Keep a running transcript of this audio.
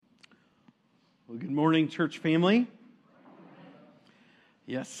Well, good morning, church family.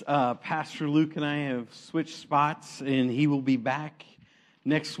 Yes, Pastor Luke and I have switched spots, and he will be back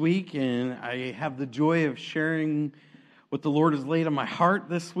next week. And I have the joy of sharing what the Lord has laid on my heart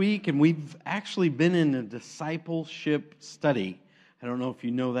this week. And we've actually been in a discipleship study. I don't know if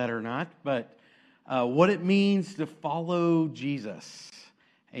you know that or not, but what it means to follow Jesus.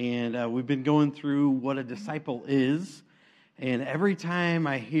 And we've been going through what a disciple is. And every time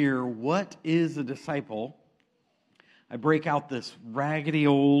I hear, what is a disciple, I break out this raggedy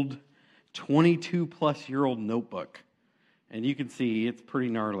old 22-plus-year-old notebook. And you can see it's pretty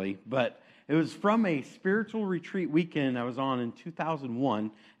gnarly. But it was from a spiritual retreat weekend I was on in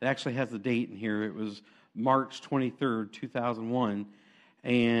 2001. It actually has the date in here. It was March 23rd, 2001.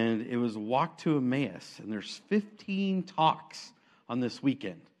 And it was Walk to Emmaus. And there's 15 talks on this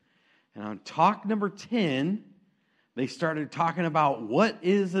weekend. And on talk number 10... they started talking about what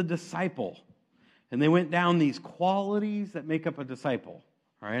is a disciple. And they went down these qualities that make up a disciple.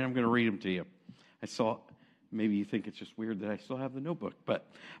 All right, I'm going to read them to you. Maybe you think it's just weird that I still have the notebook. But,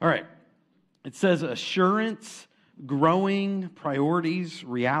 all right. It says assurance, growing, priorities,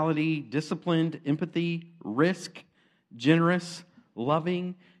 reality, disciplined, empathy, risk, generous,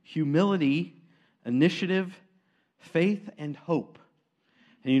 loving, humility, initiative, faith, and hope.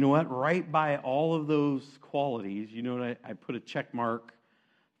 And you know what? Right by all of those qualities, you know what? I put a check mark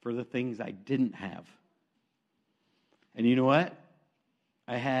for the things I didn't have. And you know what?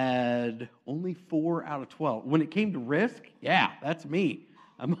 I had only 4 out of 12. When it came to risk, yeah, that's me.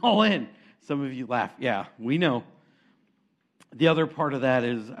 I'm all in. Some of you laugh. Yeah, we know. The other part of that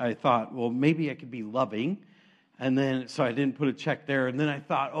is I thought, well, maybe I could be loving. And then, so I didn't put a check there. And then I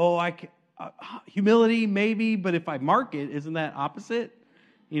thought, humility, maybe, but if I mark it, isn't that opposite?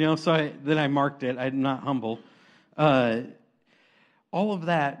 You know, then I marked it. I'm not humble. All of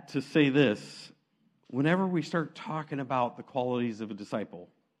that to say this, whenever we start talking about the qualities of a disciple,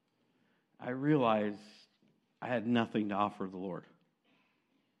 I realized I had nothing to offer the Lord.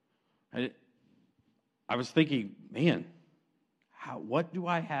 I was thinking, man, what do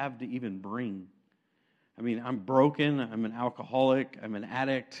I have to even bring? I mean, I'm broken. I'm an alcoholic. I'm an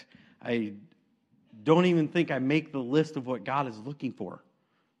addict. I don't even think I make the list of what God is looking for.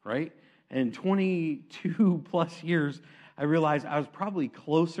 Right? And 22 plus years, I realized I was probably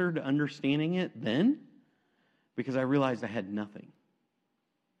closer to understanding it then because I realized I had nothing.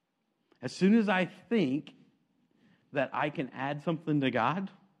 As soon as I think that I can add something to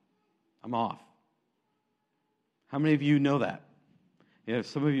God, I'm off. How many of you know that? Yeah,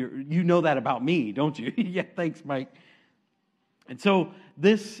 some of you know that about me, don't you? Yeah, thanks, Mike. And so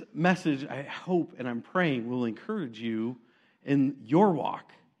this message, I hope and I'm praying, will encourage you in your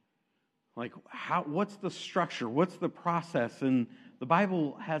walk. Like, what's the structure? What's the process? And the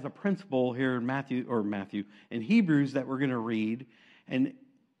Bible has a principle here in Hebrews that we're going to read. And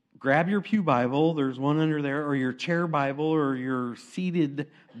grab your pew Bible. There's one under there, or your chair Bible, or your seated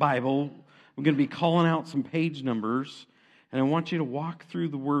Bible. I'm going to be calling out some page numbers. And I want you to walk through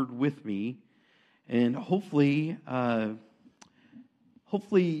the Word with me. And hopefully, in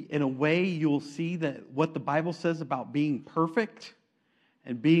a way, you'll see that what the Bible says about being perfect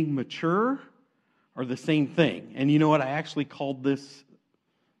and being mature are the same thing. And you know what? I actually called this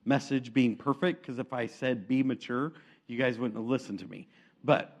message being perfect, because if I said be mature, you guys wouldn't have listened to me.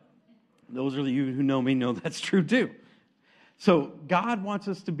 But those of you who know me know that's true too. So God wants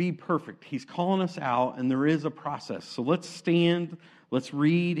us to be perfect. He's calling us out, and there is a process. So let's stand. Let's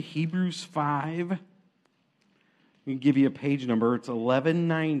read Hebrews 5. I'm going to give you a page number. It's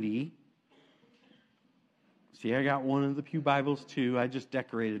 1190. See, I got one of the pew Bibles too. I just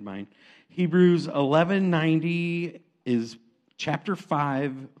decorated mine. Hebrews 11:90 is chapter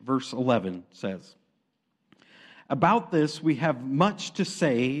 5, verse 11 says, "About this we have much to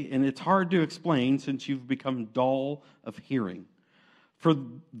say, and it's hard to explain since you've become dull of hearing. For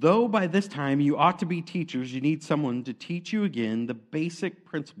though by this time you ought to be teachers, you need someone to teach you again the basic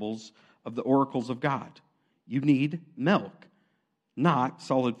principles of the oracles of God. You need milk, not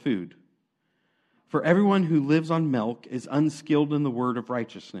solid food. For everyone who lives on milk is unskilled in the word of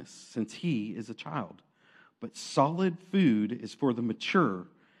righteousness, since he is a child. But solid food is for the mature,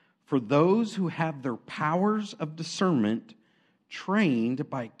 for those who have their powers of discernment trained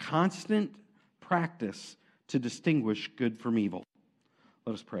by constant practice to distinguish good from evil."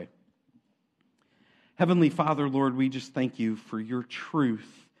 Let us pray. Heavenly Father, Lord, we just thank you for your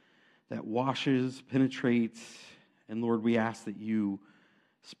truth that washes, penetrates, and Lord, we ask that you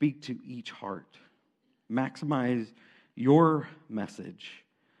speak to each heart. Maximize your message.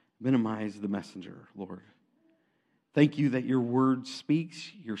 Minimize the messenger, Lord. Thank you that your word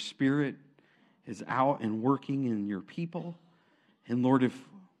speaks, your spirit is out and working in your people. And Lord, if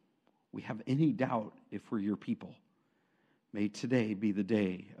we have any doubt if we're your people, may today be the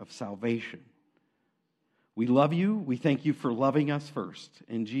day of salvation. We love you. We thank you for loving us first.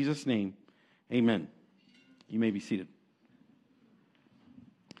 In Jesus' name, amen. You may be seated.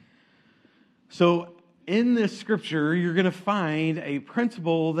 So in this scripture, you're going to find a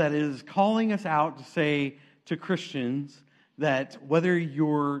principle that is calling us out to say to Christians that whether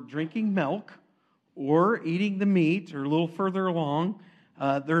you're drinking milk or eating the meat or a little further along,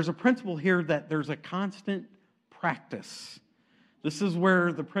 there's a principle here that there's a constant practice. This is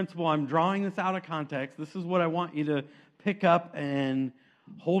where the principle, I'm drawing this out of context. This is what I want you to pick up and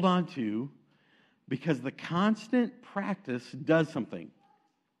hold on to, because the constant practice does something.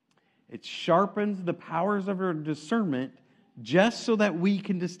 It sharpens the powers of our discernment just so that we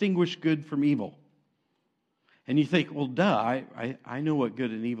can distinguish good from evil. And you think, well, duh, I know what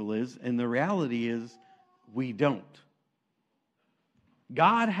good and evil is. And the reality is we don't.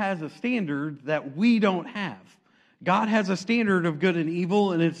 God has a standard that we don't have. God has a standard of good and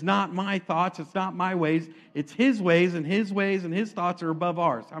evil, and it's not my thoughts, it's not my ways, it's His ways, and His ways and His thoughts are above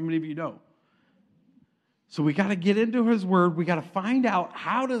ours. How many of you know? So we got to get into His Word, we got to find out,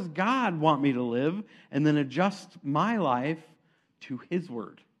 how does God want me to live, and then adjust my life to His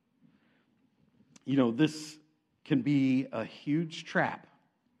Word. You know, this can be a huge trap,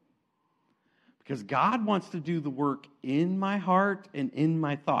 because God wants to do the work in my heart and in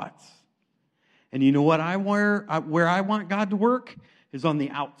my thoughts. And you know what where I want God to work is on the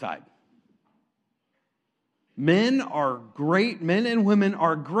outside. Men and women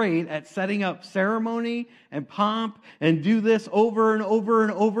are great at setting up ceremony and pomp and do this over and over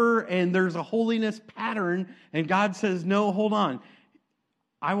and over, and there's a holiness pattern, and God says, no, hold on.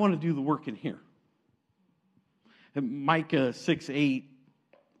 I want to do the work in here. And Micah 6:8,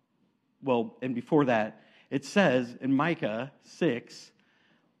 well, and before that, it says in Micah 6,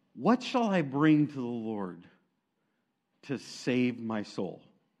 what shall I bring to the Lord to save my soul?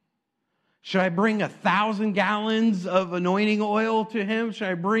 Should I bring 1,000 gallons of anointing oil to Him? Should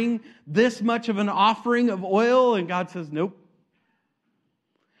I bring this much of an offering of oil? And God says, nope.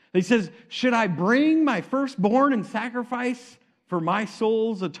 He says, should I bring my firstborn and sacrifice for my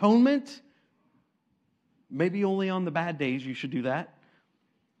soul's atonement? Maybe only on the bad days you should do that.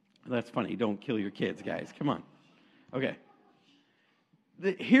 That's funny. Don't kill your kids, guys. Come on. Okay.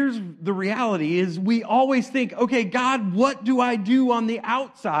 Here's the reality is we always think, okay, God, what do I do on the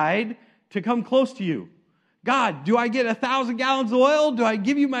outside to come close to you? God, do I get 1,000 gallons of oil? Do I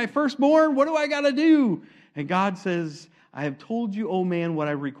give you my firstborn? What do I got to do? And God says, I have told you, O man, what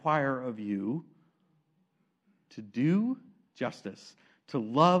I require of you: to do justice, to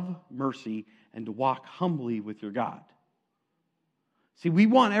love mercy, and to walk humbly with your God. See, we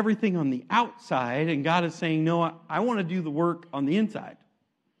want everything on the outside, and God is saying, no, I want to do the work on the inside.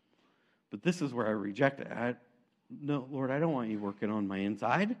 But this is where I reject it. No, Lord, I don't want you working on my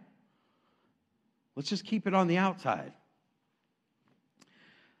inside. Let's just keep it on the outside.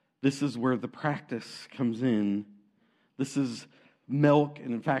 This is where the practice comes in. This is milk.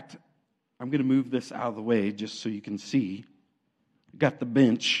 And in fact, I'm going to move this out of the way just so you can see. Got the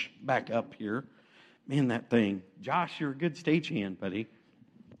bench back up here. Man, that thing. Josh, you're a good stagehand, buddy.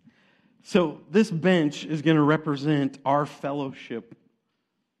 So this bench is going to represent our fellowship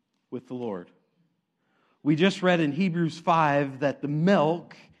with the Lord. We just read in Hebrews 5 that the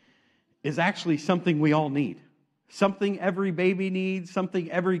milk is actually something we all need. Something every baby needs, something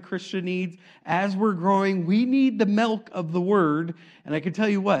every Christian needs. As we're growing, we need the milk of the Word. And I can tell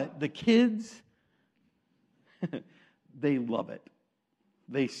you what, the kids, they love it.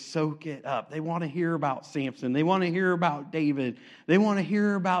 They soak it up. They want to hear about Samson. They want to hear about David. They want to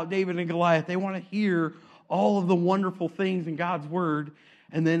hear about David and Goliath. They want to hear all of the wonderful things in God's Word.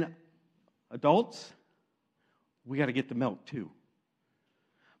 And then adults, we got to get the milk too.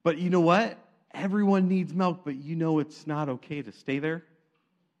 But you know what? Everyone needs milk, but you know it's not okay to stay there.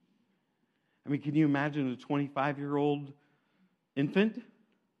 I mean, can you imagine a 25-year-old infant?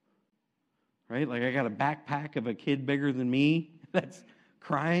 Right? Like, I got a backpack of a kid bigger than me that's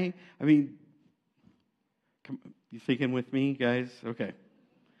crying. I mean, you thinking with me, guys? Okay.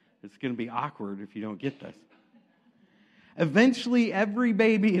 It's going to be awkward if you don't get this. Eventually, every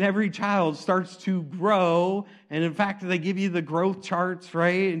baby and every child starts to grow. And in fact, they give you the growth charts,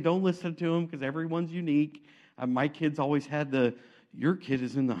 right? And don't listen to them because everyone's unique. My kids always had your kid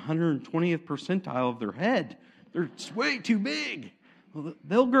is in the 120th percentile of their head. They're way too big. Well,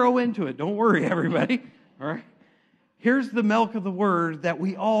 they'll grow into it. Don't worry, everybody. All right. Here's the milk of the Word that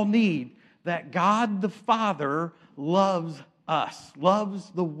we all need. That God the Father loves us,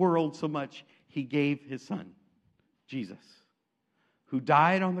 loves the world so much. he gave his son, Jesus, who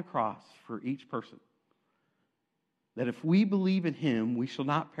died on the cross for each person. That if we believe in him, we shall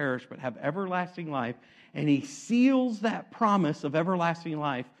not perish but have everlasting life. And he seals that promise of everlasting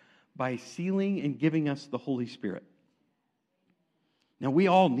life by sealing and giving us the Holy Spirit. Now, we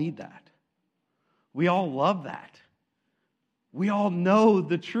all need that. We all love that. We all know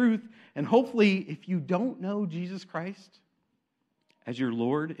the truth. And hopefully, if you don't know Jesus Christ as your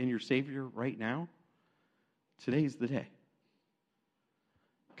Lord and your Savior right now, today's the day.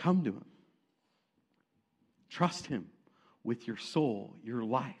 Come to him. Trust him with your soul, your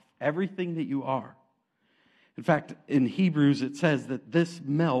life, everything that you are. In fact, in Hebrews, it says that this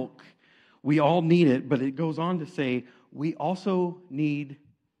milk, we all need it, but it goes on to say, we also need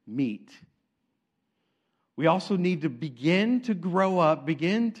meat. We also need to begin to grow up,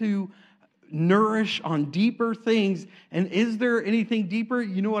 begin to nourish on deeper things. And is there anything deeper?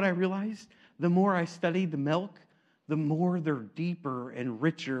 You know what I realized? The more I study the milk, the more they're deeper and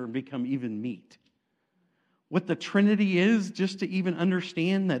richer and become even meat. What the Trinity is, just to even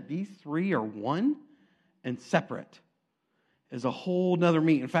understand that these three are one and separate, is a whole nother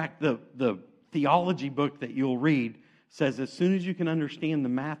meat. In fact, the theology book that you'll read says as soon as you can understand the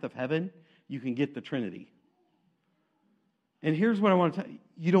math of heaven, you can get the Trinity. And here's what I want to tell you.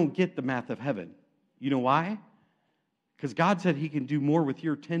 You don't get the math of heaven. You know why? Because God said he can do more with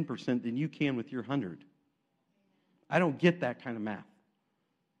your 10% than you can with your 100. I don't get that kind of math.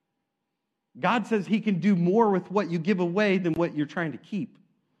 God says he can do more with what you give away than what you're trying to keep.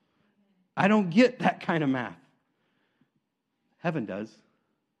 I don't get that kind of math. Heaven does.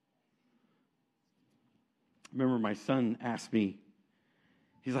 I remember my son asked me,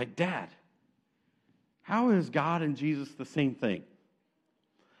 he's like, Dad, how is God and Jesus the same thing?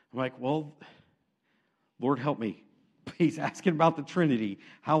 I'm like, well, Lord help me. He's asking about the Trinity.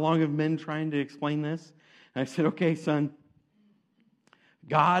 How long have men trying to explain this? And I said, okay, son,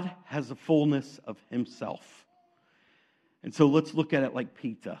 God has the fullness of himself. And so let's look at it like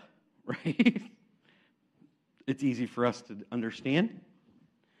pizza, right? It's easy for us to understand.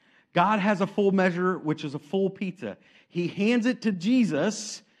 God has a full measure, which is a full pizza. He hands it to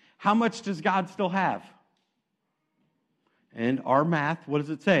Jesus. How much does God still have? And our math, what does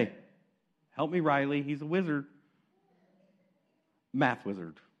it say? Help me, Riley. He's a wizard. Math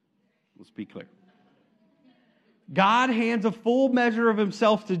wizard. Let's be clear. God hands a full measure of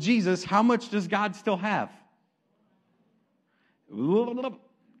himself to Jesus. How much does God still have?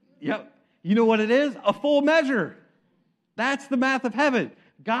 Yep. You know what it is? A full measure. That's the math of heaven.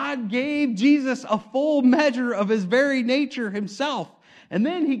 God gave Jesus a full measure of his very nature himself. And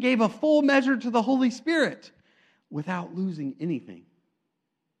then he gave a full measure to the Holy Spirit without losing anything.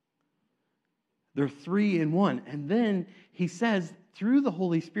 They're three in one. And then he says through the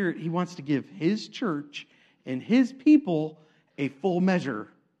Holy Spirit, he wants to give his church and his people a full measure.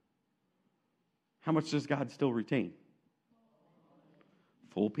 How much does God still retain?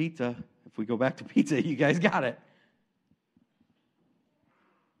 Full pizza. If we go back to pizza, you guys got it.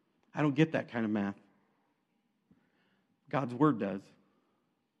 I don't get that kind of math. God's word does.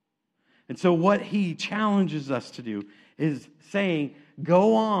 And so what he challenges us to do is saying,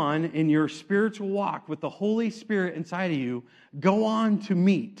 go on in your spiritual walk with the Holy Spirit inside of you. Go on to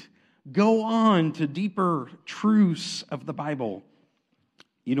meet. Go on to deeper truths of the Bible.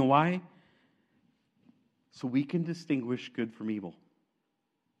 You know why? So we can distinguish good from evil.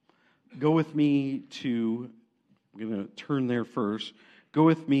 Go with me to, I'm going to turn there first. Go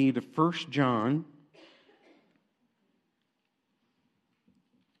with me to 1 John.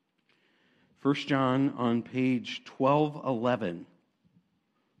 1 John on page 1211.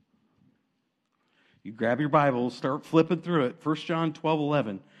 You grab your Bible, start flipping through it. 1 John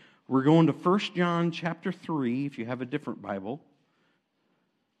 12:11. We're going to 1 John chapter 3, if you have a different Bible.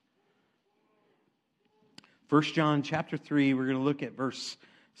 1 John chapter 3, we're going to look at verse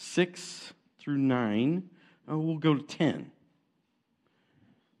 6 through 9. Oh, we'll go to 10.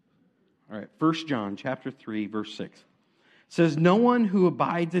 All right, 1 John chapter 3, verse 6. It says, no one who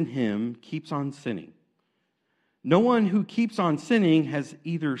abides in him keeps on sinning. No one who keeps on sinning has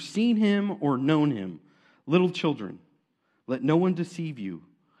either seen him or known him. Little children, let no one deceive you.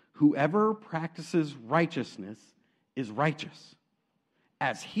 Whoever practices righteousness is righteous,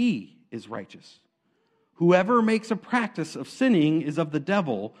 as he is righteous. Whoever makes a practice of sinning is of the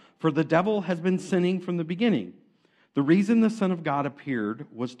devil, for the devil has been sinning from the beginning. The reason the Son of God appeared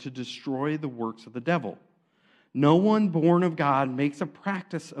was to destroy the works of the devil. No one born of God makes a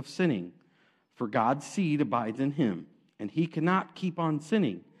practice of sinning, for God's seed abides in him, and he cannot keep on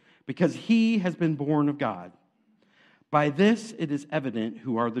sinning, because he has been born of God. By this it is evident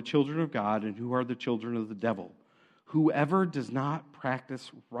who are the children of God and who are the children of the devil. Whoever does not practice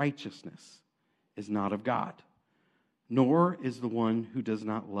righteousness is not of God, nor is the one who does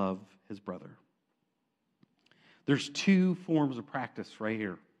not love his brother. There's two forms of practice right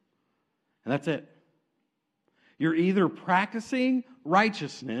here, and that's it. You're either practicing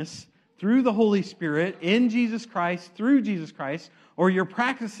righteousness through the Holy Spirit in Jesus Christ, through Jesus Christ, or you're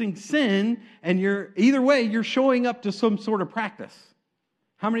practicing sin, and either way, you're showing up to some sort of practice.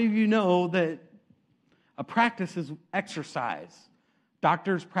 How many of you know that a practice is exercise?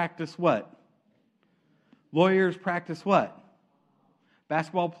 Doctors practice what? Lawyers practice what?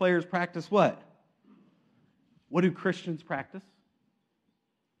 Basketball players practice what? What do Christians practice?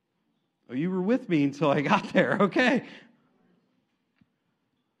 Oh, you were with me until I got there. Okay.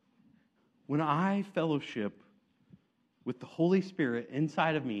 When I fellowship with the Holy Spirit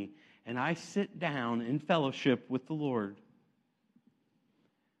inside of me and I sit down in fellowship with the Lord,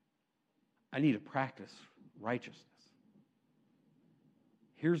 I need to practice righteousness.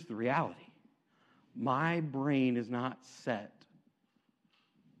 Here's the reality. My brain is not set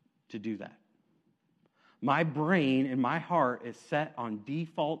to do that. My brain and my heart is set on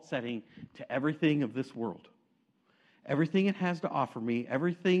default setting to everything of this world. Everything it has to offer me,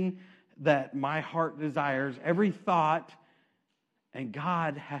 everything that my heart desires, every thought, and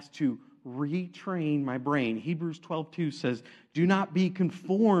God has to retrain my brain. Hebrews 12:2 says, "Do not be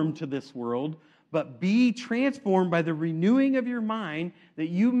conformed to this world, but be transformed by the renewing of your mind, that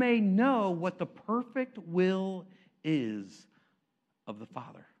you may know what the perfect will is of the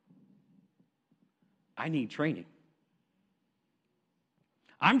Father." I need training.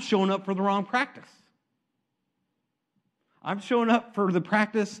 I'm showing up for the wrong practice. I'm showing up for the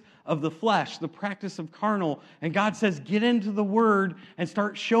practice of the flesh, the practice of carnal. And God says, get into the Word and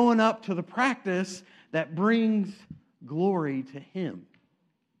start showing up to the practice that brings glory to Him.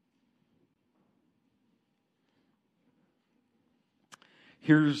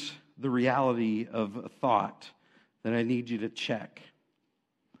 Here's the reality of a thought that I need you to check.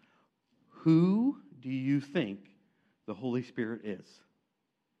 Who do you think the Holy Spirit is?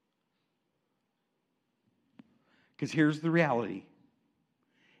 Because here's the reality.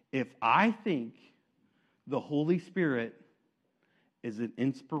 If I think the Holy Spirit is an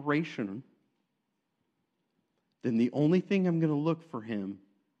inspiration, then the only thing I'm going to look for Him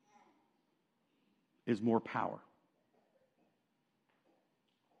is more power.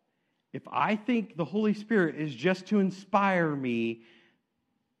 If I think the Holy Spirit is just to inspire me,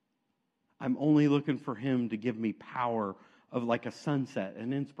 I'm only looking for Him to give me power of like a sunset,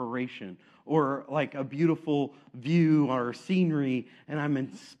 an inspiration, or like a beautiful view or scenery, and I'm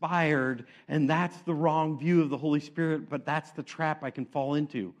inspired, and that's the wrong view of the Holy Spirit, but that's the trap I can fall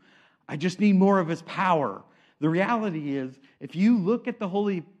into. I just need more of His power. The reality is, if you look at the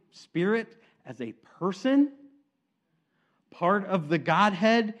Holy Spirit as a person, part of the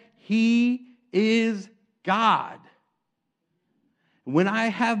Godhead, He is God. When I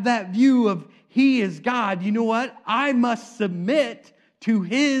have that view of He is God, you know what? I must submit to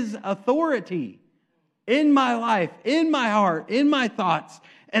His authority in my life, in my heart, in my thoughts.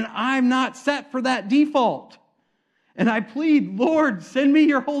 And I'm not set for that default. And I plead, Lord, send me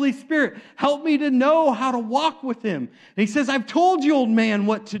your Holy Spirit. Help me to know how to walk with Him. And He says, I've told you, old man,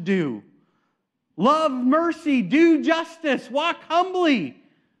 what to do. Love mercy, do justice, walk humbly.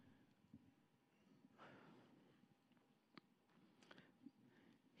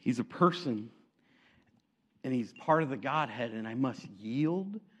 He's a person, and He's part of the Godhead, and I must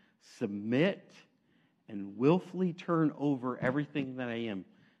yield, submit, and willfully turn over everything that I am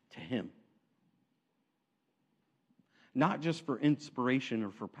to Him. Not just for inspiration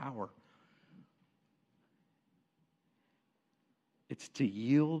or for power. It's to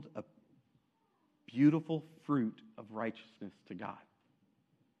yield a beautiful fruit of righteousness to God.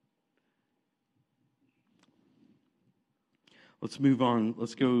 Let's move on.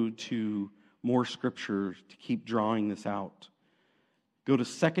 Let's go to more scripture to keep drawing this out. Go to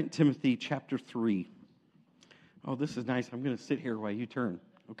 2 Timothy chapter 3. Oh, this is nice. I'm going to sit here while you turn.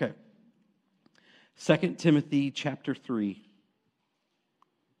 Okay. 2 Timothy chapter 3.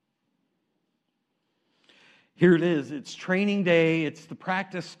 Here it is. It's training day. It's the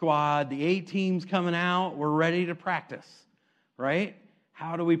practice squad. The A team's coming out. We're ready to practice, right?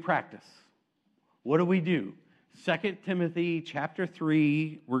 How do we practice? What do we do? 2 Timothy chapter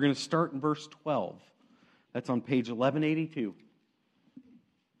 3, we're going to start in verse 12. That's on page 1182.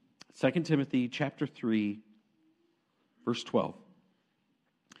 2 Timothy chapter 3, verse 12.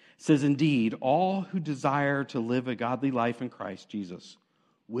 It says, "Indeed, all who desire to live a godly life in Christ Jesus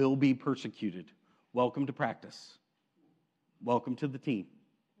will be persecuted." Welcome to practice. Welcome to the team.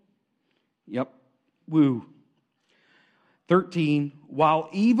 Yep. Woo. 13, while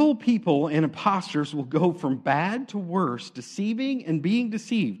evil people and impostors will go from bad to worse, deceiving and being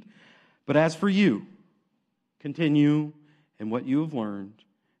deceived. But as for you, continue in what you have learned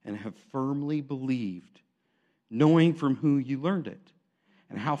and have firmly believed, knowing from who you learned it,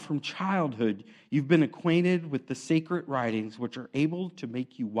 and how from childhood you've been acquainted with the sacred writings which are able to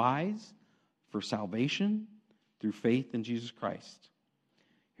make you wise for salvation through faith in Jesus Christ.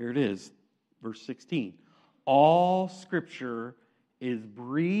 Here it is, verse 16. All Scripture is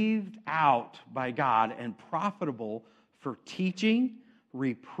breathed out by God and profitable for teaching,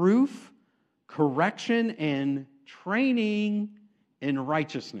 reproof, correction, and training in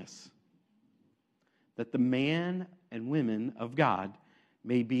righteousness, that the man and women of God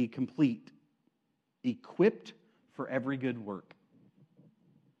may be complete, equipped for every good work.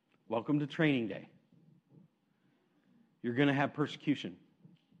 Welcome to training day. You're going to have persecution.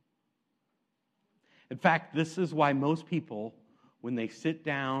 In fact, this is why most people, when they sit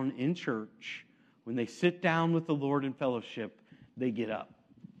down in church, when they sit down with the Lord in fellowship, they get up.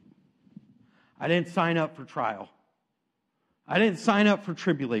 I didn't sign up for trial. I didn't sign up for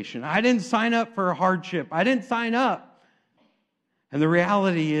tribulation. I didn't sign up for a hardship. I didn't sign up. And the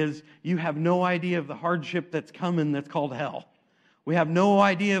reality is, you have no idea of the hardship that's coming that's called hell. We have no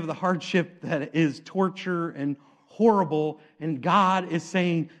idea of the hardship that is torture and horrible. And God is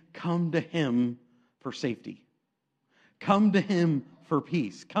saying, come to Him for safety. Come to Him for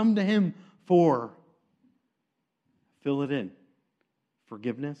peace. Come to Him for, fill it in,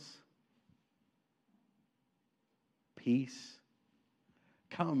 forgiveness, peace.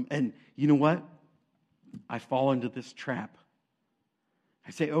 Come. And you know what? I fall into this trap. I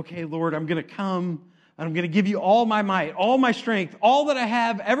say, okay, Lord, I'm going to come. I'm going to give you all my might, all my strength, all that I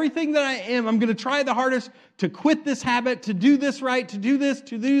have, everything that I am. I'm going to try the hardest to quit this habit, to do this right, to do this,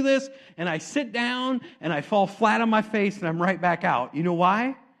 to do this. And I sit down and I fall flat on my face and I'm right back out. You know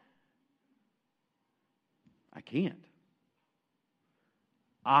why? I can't.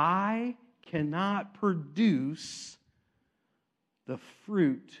 I cannot produce the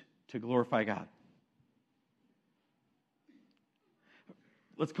fruit to glorify God.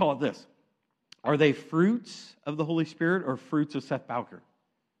 Let's call it this. Are they fruits of the Holy Spirit or fruits of Seth Bowker?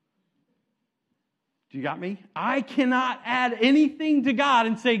 Do you got me? I cannot add anything to God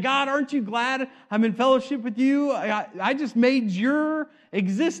and say, God, aren't you glad I'm in fellowship with you? I just made your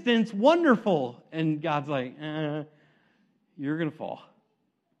existence wonderful. And God's like, you're going to fall.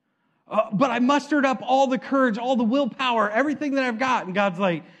 But I mustered up all the courage, all the willpower, everything that I've got. And God's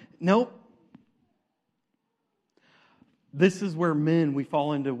like, nope. This is where we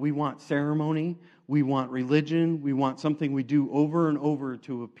fall into, we want ceremony, we want religion, we want something we do over and over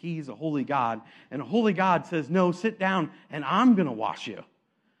to appease a holy God. And a holy God says, no, sit down and I'm going to wash you.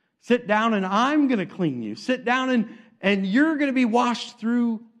 Sit down and I'm going to clean you. Sit down and you're going to be washed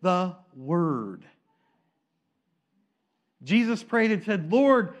through the Word. Jesus prayed and said,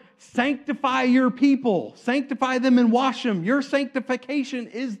 Lord, sanctify your people. Sanctify them and wash them. Your sanctification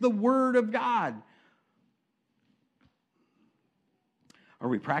is the Word of God. Are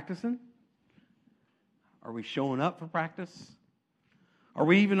we practicing? Are we showing up for practice? Are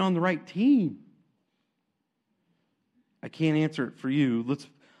we even on the right team? I can't answer it for you.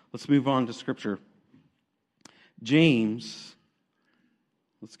 Let's move on to Scripture. James.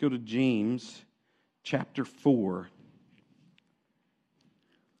 Let's go to James chapter 4.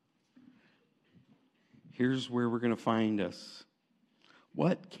 Here's where we're going to find us.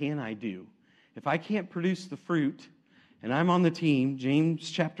 What can I do? If I can't produce the fruit, and I'm on the team, James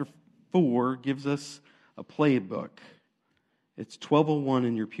chapter 4 gives us a playbook. It's 12:01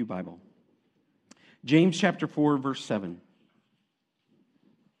 in your pew Bible. James chapter 4, verse 7.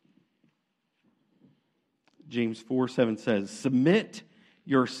 James 4:7 says, submit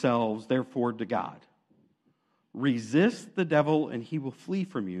yourselves, therefore, to God. Resist the devil, and he will flee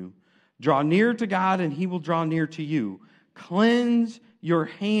from you. Draw near to God, and he will draw near to you. Cleanse your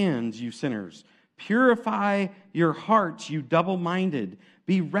hands, you sinners. Purify your hearts, you double-minded.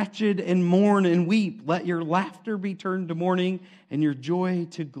 Be wretched and mourn and weep. Let your laughter be turned to mourning and your joy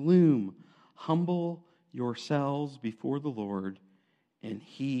to gloom. Humble yourselves before the Lord, and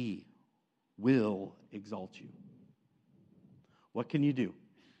He will exalt you. What can you do?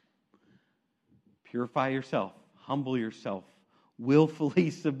 Purify yourself. Humble yourself. Willfully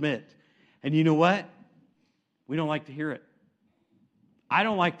submit. And you know what? We don't like to hear it. I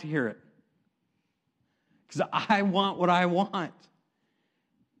don't like to hear it. Because I want what I want.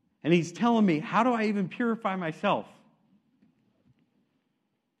 And He's telling me, how do I even purify myself?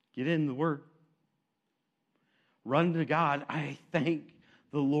 Get in the Word. run to God. I thank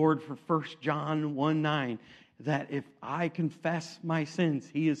the Lord for 1 John 1:9, that if I confess my sins,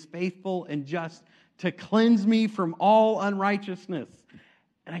 He is faithful and just to cleanse me from all unrighteousness.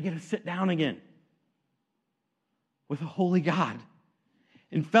 And I get to sit down again with a holy God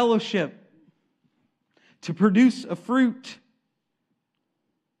in fellowship to produce a fruit.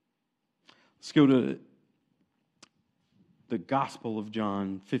 Let's go to the Gospel of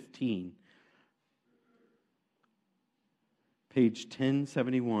John 15. Page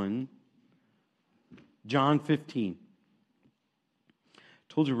 1071. John 15.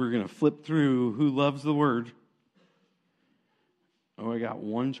 Told you we were going to flip through who loves the Word. Oh, I got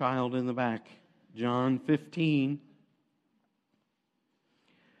one child in the back. John 15,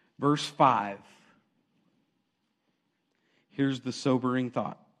 verse 5. Here's the sobering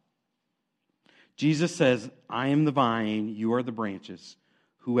thought. Jesus says, I am the vine, you are the branches.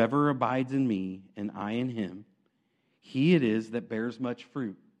 Whoever abides in me and I in him, he it is that bears much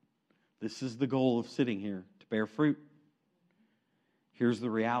fruit. This is the goal of sitting here, to bear fruit. Here's the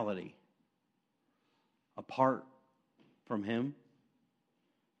reality. Apart from him,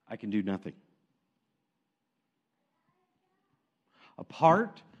 I can do nothing.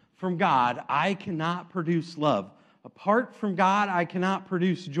 Apart from God, I cannot produce love. Apart from God, I cannot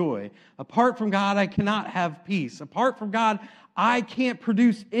produce joy. Apart from God, I cannot have peace. Apart from God, I can't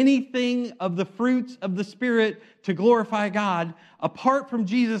produce anything of the fruits of the Spirit to glorify God. Apart from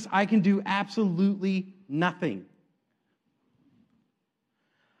Jesus, I can do absolutely nothing.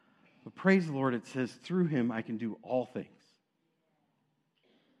 But praise the Lord, it says, through him I can do all things.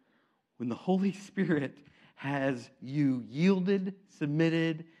 When the Holy Spirit has you yielded,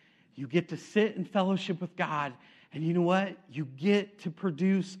 submitted, you get to sit in fellowship with God. And you know what? You get to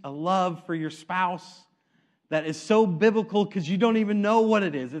produce a love for your spouse that is so biblical because you don't even know what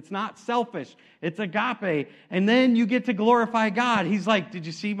it is. It's not selfish. It's agape. And then you get to glorify God. He's like, did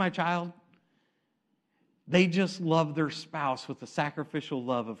you see my child? They just love their spouse with the sacrificial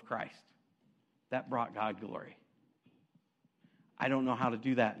love of Christ. That brought God glory. I don't know how to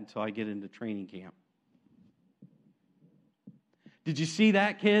do that until I get into training camp. Did you see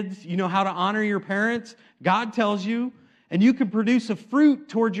that, kids? You know how to honor your parents? God tells you, and you can produce a fruit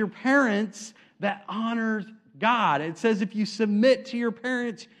towards your parents that honors God. It says if you submit to your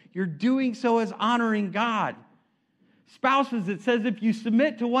parents, you're doing so as honoring God. Spouses, it says if you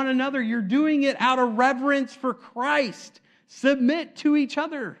submit to one another, you're doing it out of reverence for Christ. Submit to each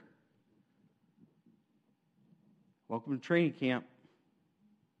other. Welcome to training camp.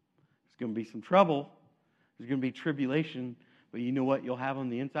 There's going to be some trouble. There's going to be tribulation. But you know what you'll have on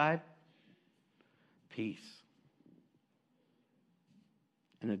the inside? Peace.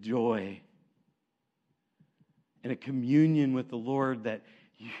 And a joy. And a communion with the Lord that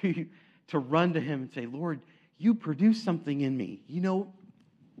you, to run to him and say, Lord, you produce something in me. You know,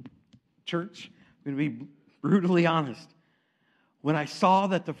 church, I'm going to be brutally honest. When I saw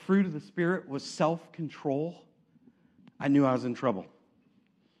that the fruit of the Spirit was self-control, I knew I was in trouble.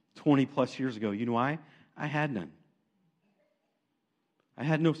 20 plus years ago. You know why? I had none. I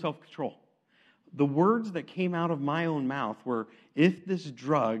had no self-control. The words that came out of my own mouth were, if this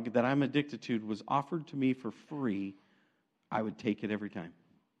drug that I'm addicted to was offered to me for free, I would take it every time.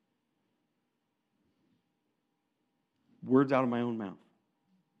 Words out of my own mouth.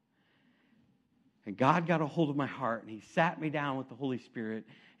 And God got a hold of my heart, and he sat me down with the Holy Spirit,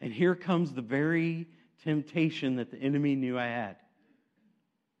 and here comes the very temptation that the enemy knew I had.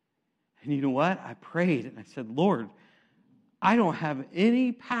 And you know what? I prayed, and I said, Lord, I don't have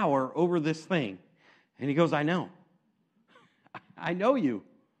any power over this thing. And he goes, I know. I know you.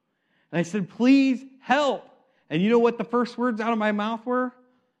 And I said, please help. And you know what the first words out of my mouth were?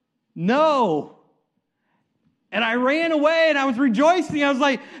 No. And I ran away and I was rejoicing. I was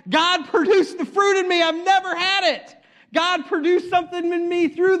like, God produced the fruit in me. I've never had it. God produced something in me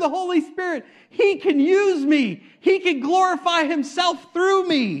through the Holy Spirit. He can use me. He can glorify himself through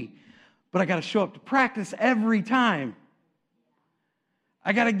me. But I got to show up to practice every time.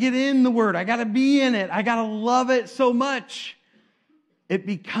 I got to get in the Word. I got to be in it. I got to love it so much. It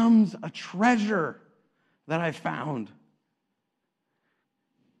becomes a treasure that I found.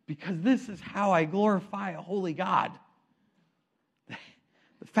 Because this is how I glorify a holy God.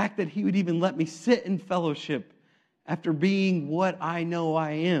 The fact that he would even let me sit in fellowship after being what I know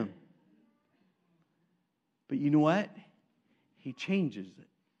I am. But you know what? He changes it.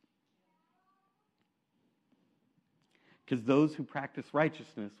 Because those who practice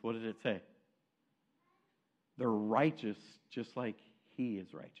righteousness, what did it say? They're righteous just like he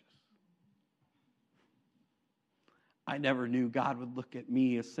is righteous. I never knew God would look at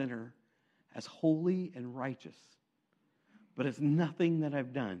me, a sinner, as holy and righteous. But it's nothing that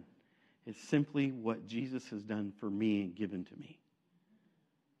I've done. It's simply what Jesus has done for me and given to me.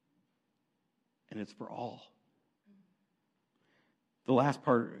 And it's for all. The last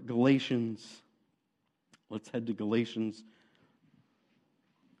part, Galatians. Let's head to Galatians.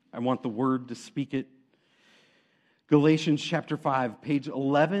 I want the Word to speak it. Galatians chapter 5, page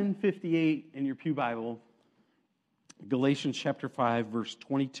 1158 in your pew Bible. Galatians chapter 5, verse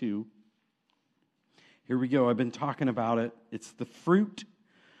 22. Here we go. I've been talking about it. It's the fruit.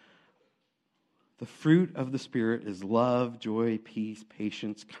 The fruit of the Spirit is love, joy, peace,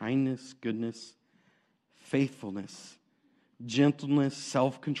 patience, kindness, goodness, faithfulness, gentleness,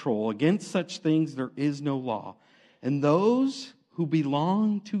 self-control. Against such things there is no law. And those who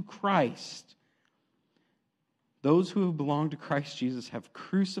belong to Christ, those who have belonged to Christ Jesus have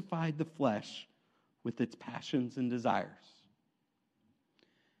crucified the flesh with its passions and desires.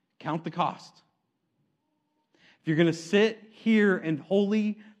 Count the cost. If you're going to sit here in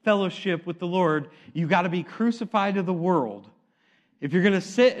holy fellowship with the Lord, you've got to be crucified to the world. If you're going to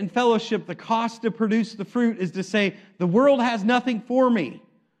sit in fellowship, the cost to produce the fruit is to say, the world has nothing for me.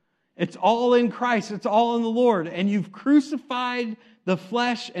 It's all in Christ. It's all in the Lord. And you've crucified the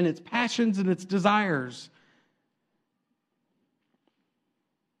flesh and its passions and its desires.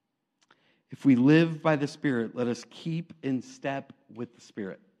 If we live by the Spirit, let us keep in step with the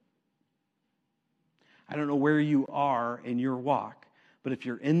Spirit. I don't know where you are in your walk, but if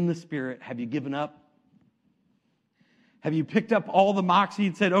you're in the Spirit, have you given up? Have you picked up all the moxie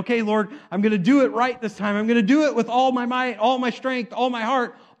and said, okay, Lord, I'm going to do it right this time. I'm going to do it with all my might, all my strength, all my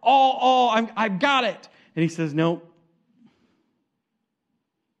heart, I've got it. And he says, no,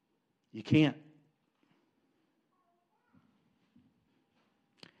 you can't.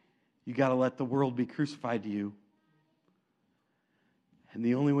 You got to let the world be crucified to you. And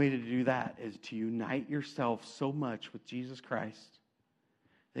the only way to do that is to unite yourself so much with Jesus Christ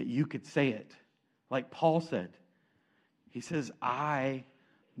that you could say it. Like Paul said. He says, I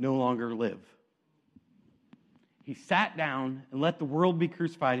no longer live. He sat down and let the world be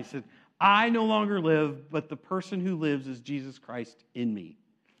crucified. He said, I no longer live, but the person who lives is Jesus Christ in me.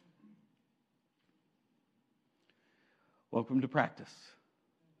 Welcome to practice.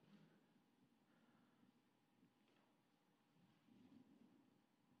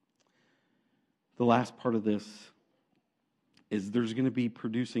 The last part of this is there's going to be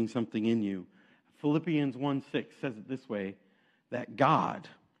producing something in you. Philippians 1:6 says it this way, that God,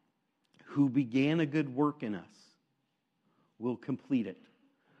 who began a good work in us, will complete it.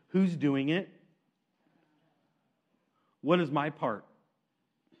 Who's doing it? What is my part?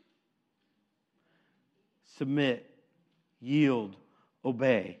 Submit, yield,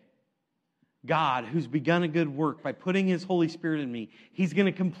 obey. God, who's begun a good work by putting His Holy Spirit in me, He's going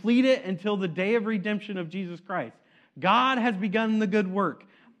to complete it until the day of redemption of Jesus Christ. God has begun the good work.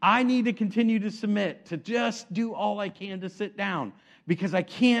 I need to continue to submit, to just do all I can to sit down, because I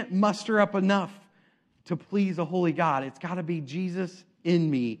can't muster up enough to please a holy God. It's got to be Jesus in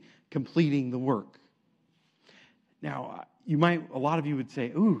me completing the work. Now, a lot of you would say,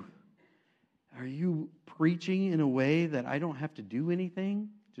 ooh, are you preaching in a way that I don't have to do anything?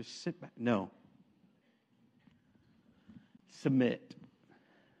 Just sit back. No. Submit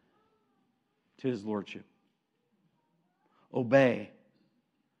to His Lordship. Obey.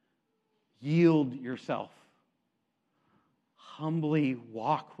 Yield yourself. Humbly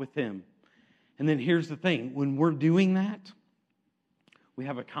walk with Him. And then here's the thing. When we're doing that, we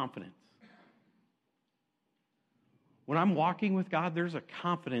have a confidence. When I'm walking with God, there's a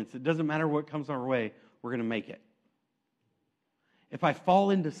confidence. It doesn't matter what comes our way, we're going to make it. If I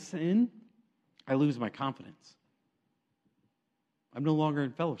fall into sin, I lose my confidence. I'm no longer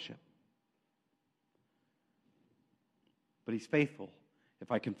in fellowship. But He's faithful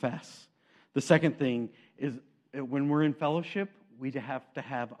if I confess. The second thing is when we're in fellowship, we have to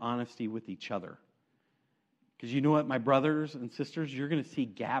have honesty with each other. Because you know what, my brothers and sisters, you're going to see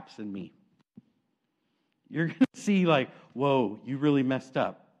gaps in me. You're going to see like, whoa, you really messed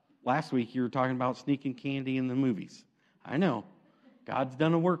up. Last week you were talking about sneaking candy in the movies. I know. God's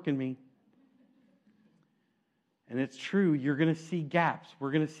done a work in me. And it's true, you're going to see gaps.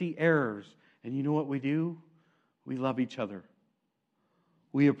 We're going to see errors. And you know what we do? We love each other.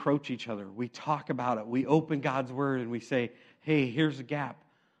 We approach each other. We talk about it. We open God's Word and we say, hey, here's a gap.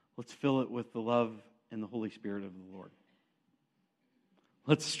 Let's fill it with the love and the Holy Spirit of the Lord.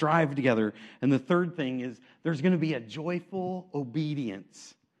 Let's strive together. And the third thing is there's going to be a joyful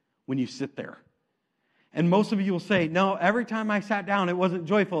obedience when you sit there. And most of you will say, no, every time I sat down, it wasn't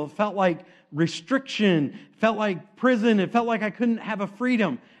joyful. It felt like restriction, it felt like prison, it felt like I couldn't have a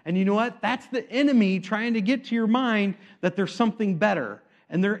freedom. And you know what? That's the enemy trying to get to your mind that there's something better.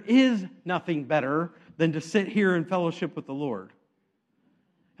 And there is nothing better than to sit here in fellowship with the Lord.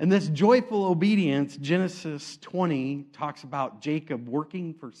 And this joyful obedience, Genesis 20 talks about Jacob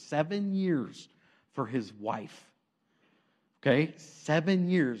working for 7 years for his wife. Okay, 7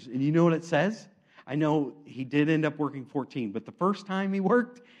 years. And you know what it says? I know he did end up working 14, but the first time he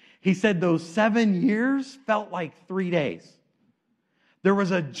worked, he said those 7 years felt like 3 days. There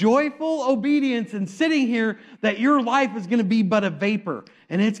was a joyful obedience in sitting here that your life is going to be but a vapor.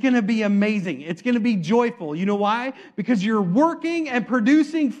 And it's going to be amazing. It's going to be joyful. You know why? Because you're working and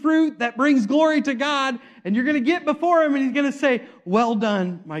producing fruit that brings glory to God. And you're going to get before Him and He's going to say, well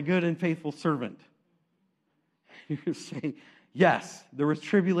done, my good and faithful servant. You're going to say, yes, there was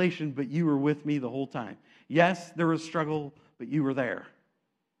tribulation, but you were with me the whole time. Yes, there was struggle, but you were there.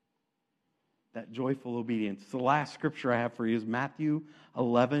 That joyful obedience. The last scripture I have for you is Matthew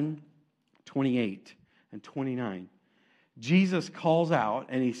 11:28 and 29. Jesus calls out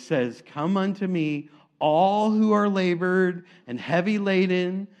and He says, come unto me, all who are labored and heavy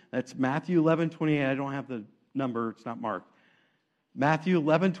laden. That's Matthew 11:28. I don't have the number. It's not marked. Matthew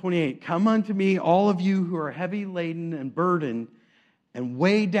 11:28. Come unto me, all of you who are heavy laden and burdened and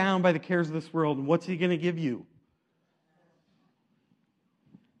weighed down by the cares of this world. And what's He going to give you?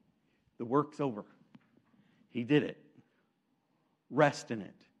 The work's over. He did it. Rest in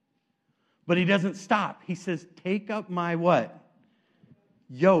it. But He doesn't stop. He says, take up my what?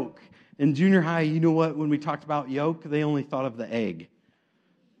 Yoke. In junior high, you know what? When we talked about yoke, they only thought of the egg.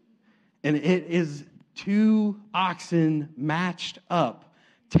 And it is 2 oxen matched up.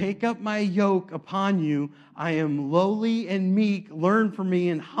 Take up my yoke upon you. I am lowly and meek. Learn from me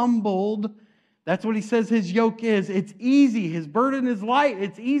and humbled. That's what He says His yoke is. It's easy. His burden is light.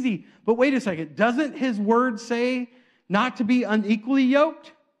 It's easy. But wait a second. Doesn't His word say not to be unequally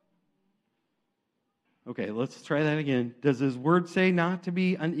yoked? Okay, let's try that again. Does His word say not to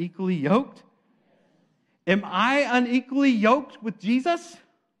be unequally yoked? Am I unequally yoked with Jesus?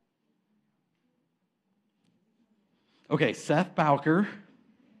 Okay, Seth Bowker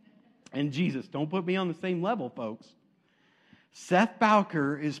and Jesus. Don't put me on the same level, folks. Seth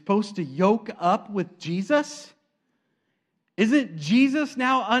Bowker is supposed to yoke up with Jesus? Isn't Jesus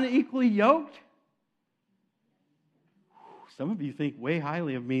now unequally yoked? Some of you think way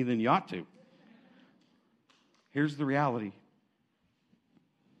highly of me than you ought to. Here's the reality.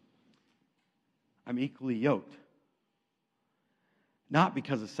 I'm equally yoked. Not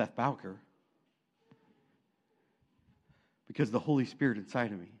because of Seth Bowker, because the Holy Spirit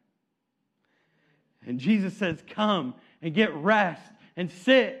inside of me. And Jesus says, come and get rest and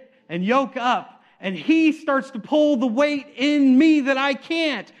sit and yoke up. And He starts to pull the weight in me that I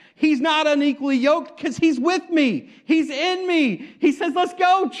can't. He's not unequally yoked because He's with me. He's in me. He says, let's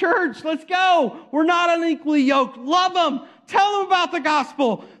go, church. Let's go. We're not unequally yoked. Love them. Tell them about the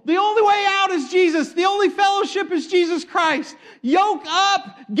gospel. The only way out is Jesus. The only fellowship is Jesus Christ. Yoke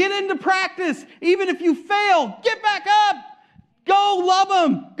up. Get into practice. Even if you fail, get back up. Go love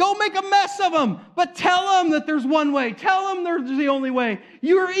them. Go make a mess of them. But tell them that there's one way. Tell them there's the only way.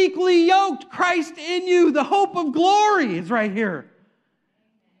 You are equally yoked. Christ in you. The hope of glory is right here.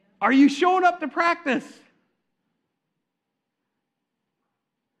 Are you showing up to practice?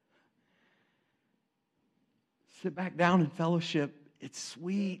 Sit back down in fellowship. It's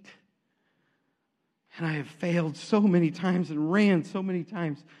sweet. And I have failed so many times and ran so many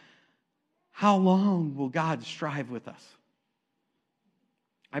times. How long will God strive with us?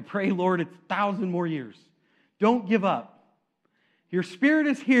 I pray, Lord, it's 1,000 more years. Don't give up. Your Spirit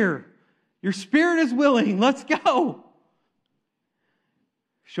is here. Your Spirit is willing. Let's go.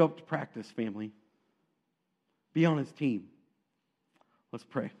 Show up to practice, family. Be on His team. Let's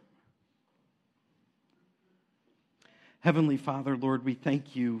pray. Heavenly Father, Lord, we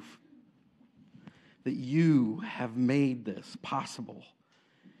thank You that You have made this possible.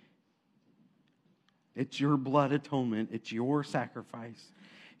 It's Your blood atonement. It's Your sacrifice.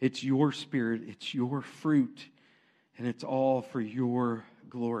 It's Your Spirit. It's Your fruit. And it's all for Your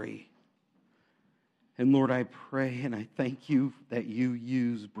glory. And Lord, I pray and I thank You that You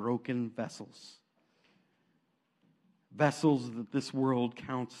use broken vessels. Vessels that this world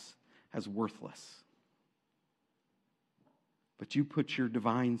counts as worthless. But You put Your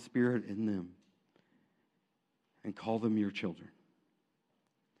divine Spirit in them and call them Your children.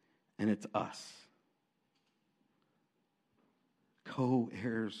 And it's us.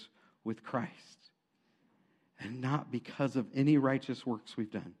 Co-heirs with Christ. And not because of any righteous works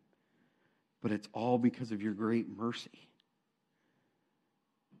we've done, but it's all because of your great mercy.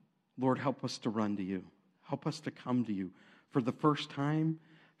 Lord, help us to run to you. Help us to come to you for the first time,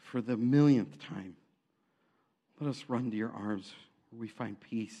 for the millionth time. Let us run to your arms where we find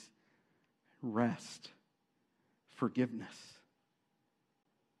peace, rest, forgiveness,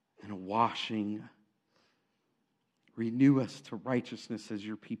 and a washing. Renew us to righteousness as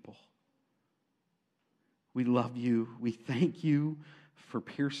your people. We love you. We thank you for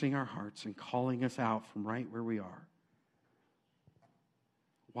piercing our hearts and calling us out from right where we are.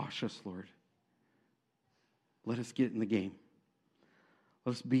 Wash us, Lord. Let us get in the game.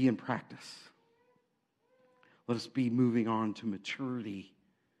 Let us be in practice. Let us be moving on to maturity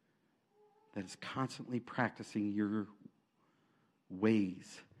that is constantly practicing your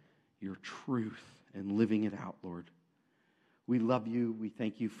ways, your truth, and living it out, Lord. We love you. We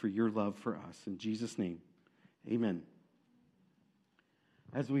thank you for your love for us. In Jesus' name, amen.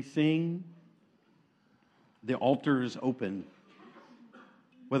 As we sing, the altar is open.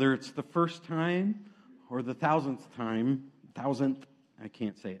 Whether it's the first time or the thousandth, I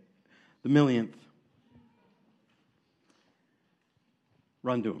can't say it, the millionth,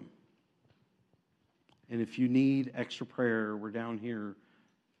 run to him. And if you need extra prayer, we're down here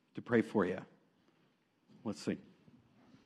to pray for you. Let's sing.